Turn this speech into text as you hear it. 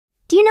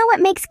Do you know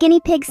what makes guinea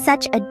pigs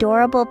such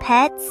adorable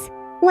pets?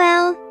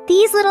 Well,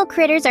 these little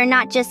critters are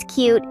not just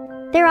cute,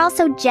 they're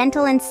also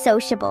gentle and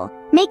sociable,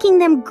 making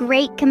them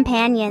great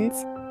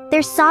companions.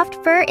 Their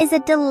soft fur is a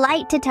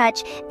delight to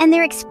touch, and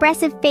their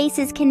expressive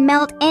faces can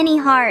melt any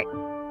heart.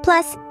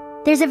 Plus,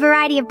 there's a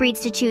variety of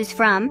breeds to choose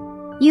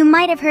from. You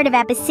might have heard of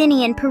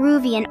Abyssinian,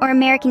 Peruvian, or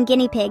American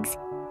guinea pigs.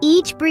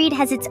 Each breed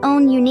has its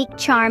own unique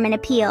charm and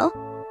appeal.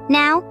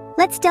 Now,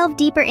 let's delve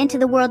deeper into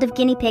the world of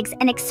guinea pigs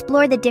and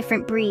explore the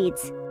different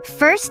breeds.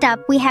 First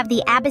up, we have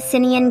the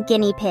Abyssinian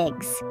guinea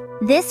pigs.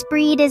 This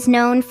breed is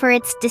known for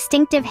its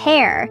distinctive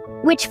hair,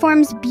 which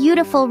forms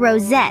beautiful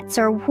rosettes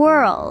or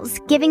whorls,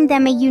 giving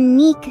them a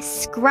unique,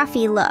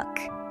 scruffy look.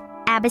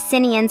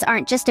 Abyssinians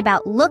aren't just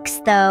about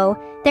looks, though.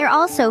 They're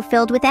also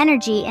filled with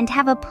energy and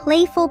have a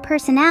playful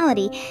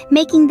personality,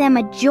 making them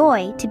a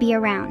joy to be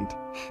around.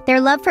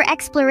 Their love for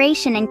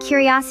exploration and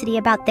curiosity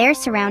about their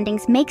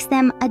surroundings makes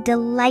them a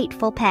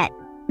delightful pet.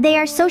 They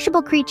are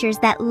sociable creatures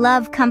that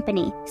love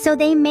company, so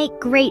they make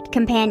great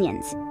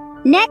companions.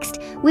 Next,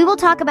 we will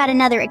talk about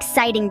another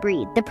exciting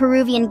breed, the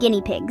Peruvian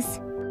guinea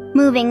pigs.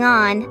 Moving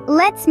on,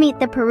 let's meet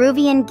the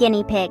Peruvian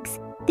guinea pigs.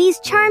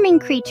 These charming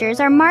creatures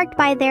are marked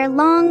by their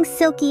long,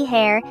 silky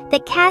hair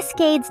that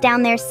cascades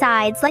down their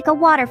sides like a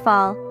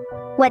waterfall.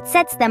 What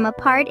sets them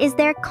apart is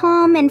their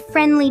calm and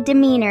friendly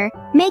demeanor,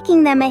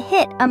 making them a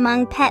hit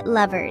among pet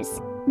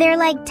lovers. They're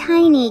like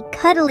tiny,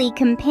 cuddly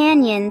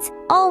companions,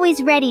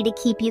 always ready to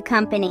keep you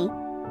company.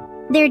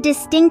 Their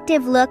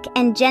distinctive look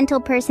and gentle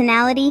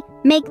personality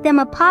make them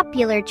a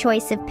popular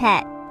choice of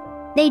pet.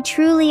 They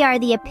truly are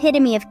the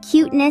epitome of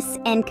cuteness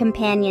and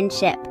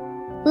companionship.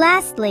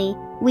 Lastly,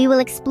 we will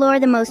explore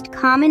the most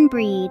common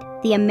breed,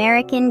 the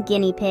American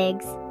guinea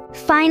pigs.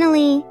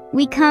 Finally,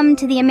 we come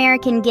to the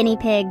American guinea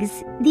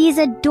pigs. These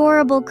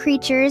adorable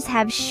creatures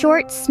have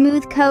short,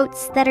 smooth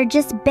coats that are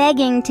just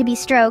begging to be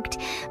stroked,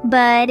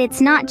 but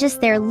it's not just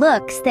their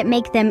looks that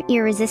make them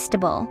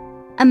irresistible.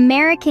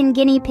 American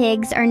guinea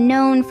pigs are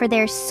known for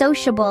their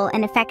sociable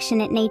and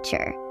affectionate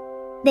nature.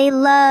 They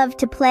love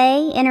to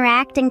play,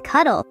 interact, and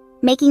cuddle,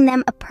 making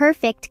them a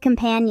perfect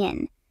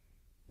companion.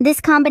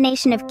 This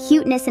combination of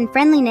cuteness and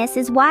friendliness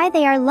is why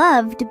they are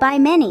loved by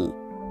many.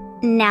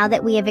 Now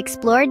that we have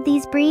explored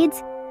these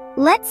breeds,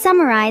 let's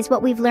summarize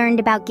what we've learned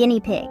about guinea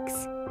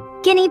pigs.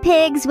 Guinea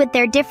pigs, with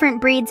their different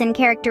breeds and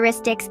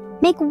characteristics,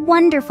 make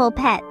wonderful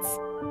pets.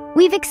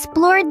 We've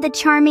explored the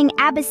charming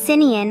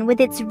Abyssinian with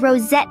its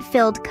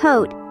rosette-filled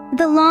coat,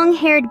 the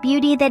long-haired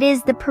beauty that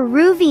is the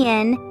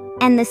Peruvian,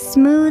 and the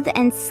smooth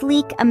and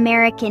sleek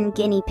American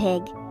guinea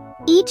pig.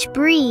 Each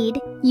breed,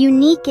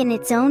 unique in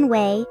its own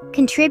way,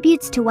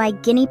 contributes to why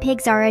guinea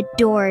pigs are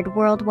adored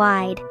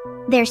worldwide.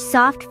 Their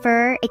soft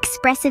fur,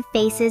 expressive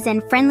faces,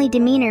 and friendly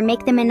demeanor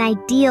make them an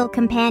ideal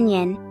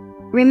companion.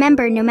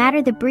 Remember, no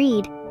matter the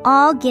breed,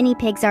 all guinea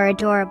pigs are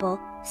adorable,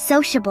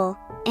 sociable,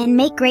 and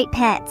make great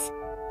pets.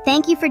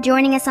 Thank you for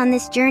joining us on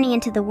this journey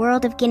into the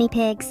world of guinea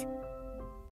pigs.